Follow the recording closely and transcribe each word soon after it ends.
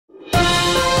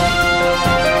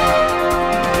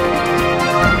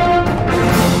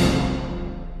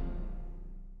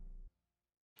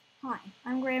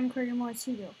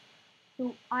Currier-Moritsugu.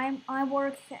 I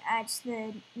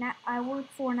work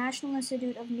for National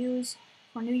Institute of News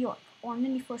for New York, or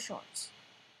NINI for short.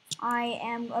 I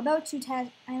am about to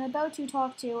talk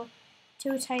to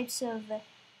two types of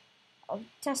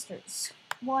testers.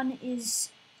 One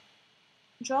is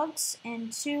drugs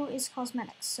and two is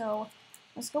cosmetics. So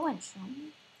let's go in, shall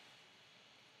we?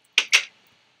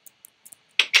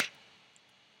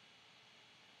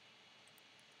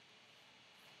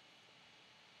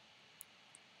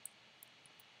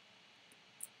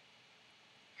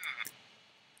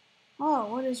 Oh,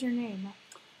 what is your name?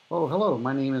 Oh, hello.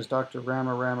 My name is Dr.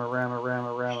 Krishnan.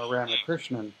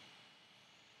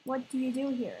 What do you do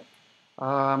here?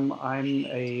 I'm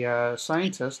a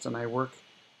scientist, and I work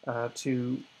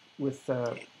with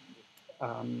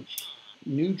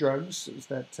new drugs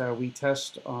that we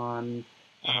test on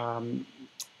in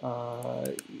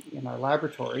our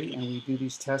laboratory, and we do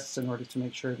these tests in order to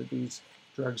make sure that these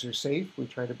drugs are safe. We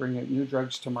try to bring out new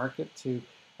drugs to market to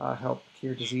help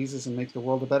cure diseases and make the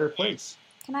world a better place.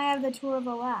 Can I have the tour of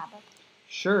the lab?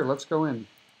 Sure, let's go in.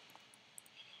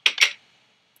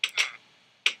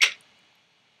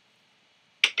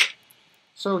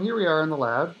 So here we are in the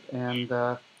lab, and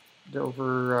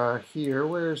over here,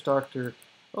 where's Dr.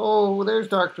 Oh, there's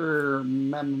Dr.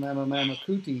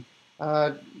 Mamakuti.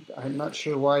 I'm not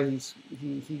sure why he's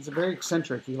very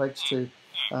eccentric. He likes to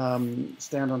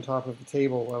stand on top of the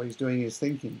table while he's doing his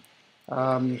thinking.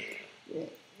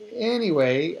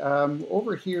 Anyway,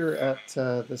 over here at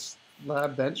this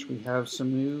lab bench, we have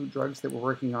some new drugs that we're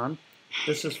working on.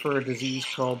 This is for a disease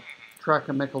called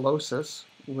trichomycosis,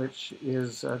 which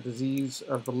is a disease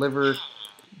of the liver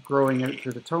growing out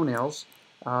through the toenails.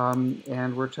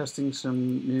 And we're testing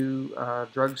some new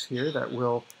drugs here that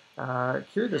will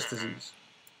cure this disease.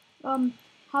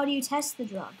 How do you test the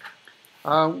drug?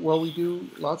 Well, we do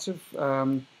lots of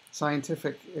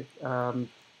scientific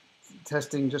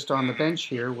testing just on the bench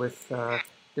here with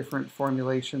different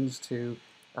formulations to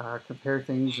compare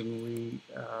things, and we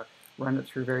run it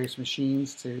through various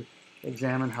machines to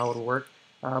examine how it'll work.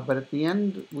 But at the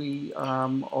end, we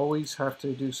always have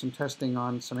to do some testing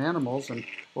on some animals, and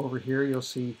over here you'll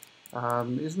see,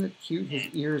 isn't it cute?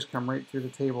 His ears come right through the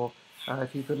table.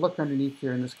 If you could look underneath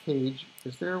here in this cage,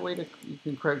 is there a way you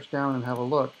can crouch down and have a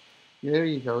look? There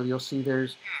you go. You'll see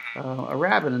there's a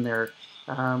rabbit in there.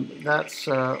 That's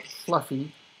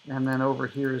Fluffy, and then over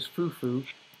here is Foo-Foo.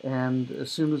 And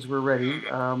as soon as we're ready,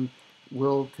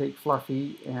 we'll take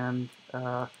Fluffy and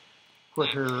put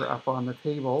her up on the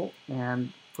table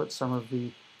and put some of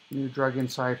the new drug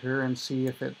inside her and see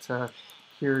if it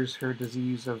cures her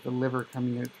disease of the liver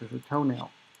coming out through her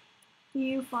toenail. Do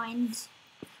you find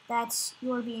that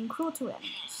you're being cruel to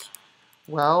animals?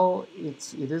 Well,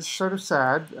 it is sort of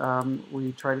sad.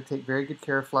 We try to take very good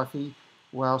care of Fluffy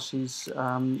while she's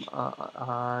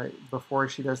before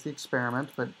she does the experiment.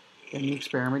 But in the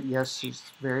experiment, yes,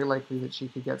 it's very likely that she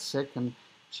could get sick and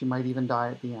she might even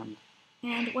die at the end.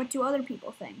 And what do other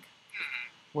people think?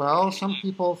 Well, some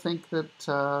people think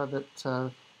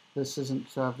that this isn't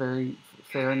very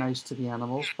fair and nice to the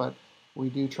animals, but we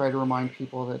do try to remind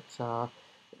people that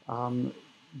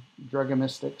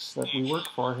drug-mystics that we work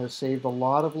for has saved a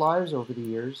lot of lives over the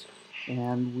years,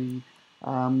 and we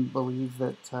believe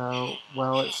that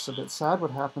while it's a bit sad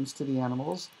what happens to the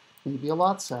animals, maybe a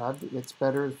lot sad, it's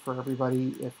better for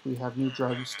everybody if we have new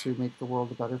drugs to make the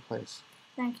world a better place.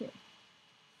 Thank you.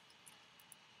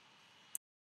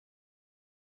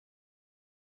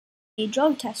 A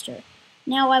drug tester.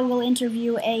 Now I will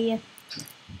interview a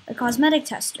cosmetic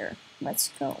tester. Let's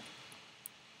go.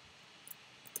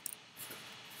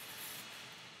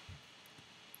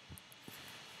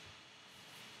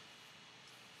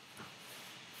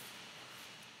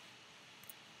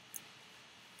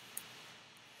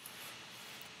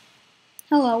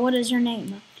 Hello, what is your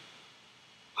name?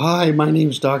 Hi, my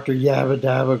name's Dr.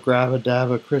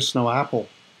 Krishnan.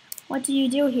 What do you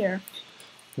do here?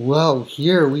 Well,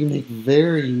 here we make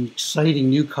very exciting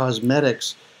new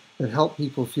cosmetics that help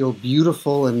people feel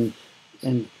beautiful and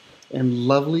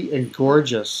lovely and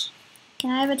gorgeous. Can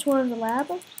I have a tour of the lab?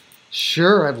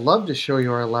 Sure, I'd love to show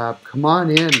you our lab. Come on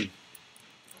in.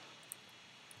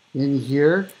 In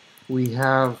here we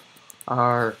have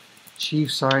our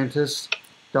chief scientist,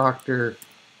 Dr.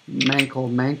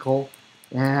 Mankle,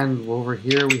 and over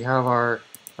here we have our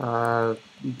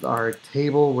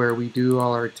table where we do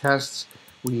all our tests.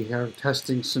 We are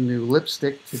testing some new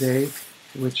lipstick today,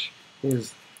 which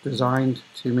is designed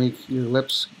to make your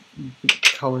lips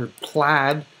color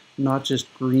plaid, not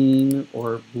just green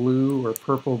or blue or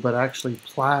purple, but actually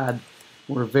plaid.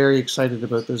 We're very excited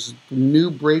about this new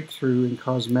breakthrough in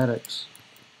cosmetics.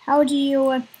 How do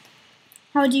you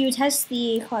How do you test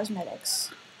the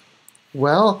cosmetics?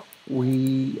 Well,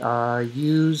 we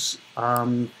use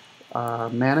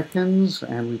mannequins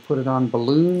and we put it on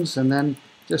balloons, and then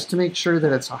just to make sure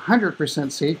that it's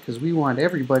 100% safe, because we want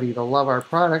everybody to love our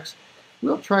products,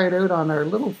 we'll try it out on our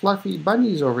little fluffy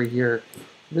bunnies over here.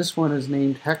 This one is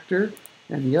named Hector,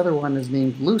 and the other one is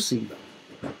named Lucy.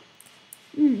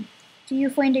 Do you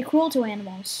find it cruel to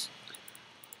animals?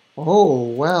 Oh,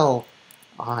 well,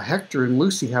 Hector and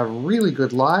Lucy have really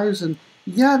good lives, and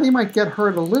yeah, they might get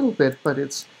hurt a little bit, but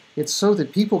it's so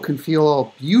that people can feel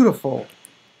all beautiful.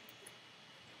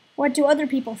 What do other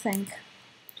people think?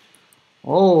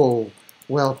 Oh,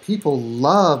 well, people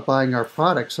love buying our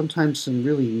products. Sometimes some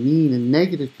really mean and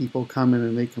negative people come in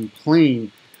and they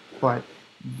complain, but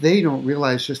they don't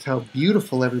realize just how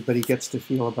beautiful everybody gets to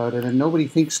feel about it, and nobody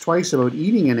thinks twice about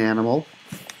eating an animal.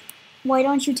 Why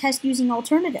don't you test using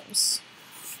alternatives?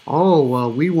 Oh,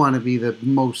 well, we want to be the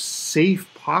most safe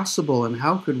possible, and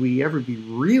how could we ever be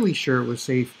really sure it was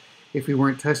safe if we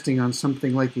weren't testing on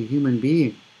something like a human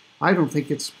being? I don't think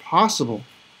it's possible.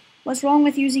 What's wrong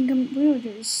with using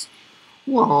computers?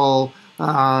 Well,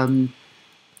 well,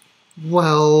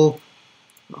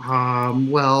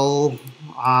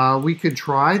 we could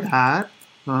try that,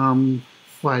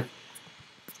 but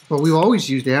we've always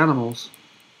used animals.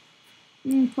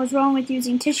 What's wrong with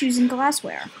using tissues and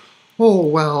glassware? Oh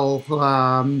well,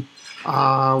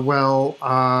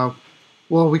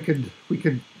 we could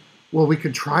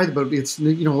try, but it's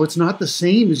not the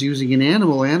same as using an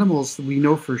animal. Animals, we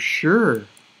know for sure.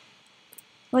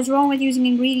 What's wrong with using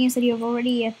ingredients that you have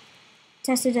already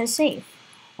tested as safe?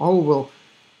 Oh well,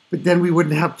 but then we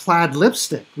wouldn't have plaid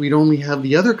lipstick. We'd only have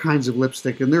the other kinds of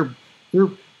lipstick, and they're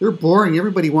boring.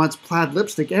 Everybody wants plaid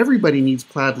lipstick. Everybody needs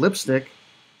plaid lipstick.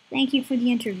 Thank you for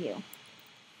the interview.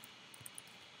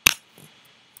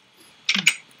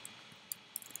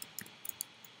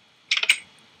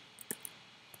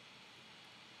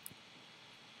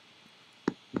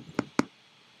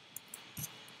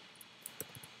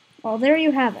 Well, there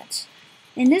you have it.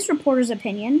 In this reporter's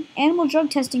opinion, animal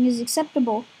drug testing is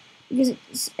acceptable because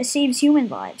it saves human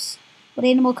lives, but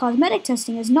animal cosmetic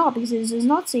testing is not because it does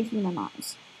not save human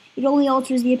lives. It only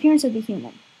alters the appearance of the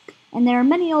human, and there are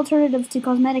many alternatives to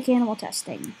cosmetic animal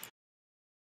testing.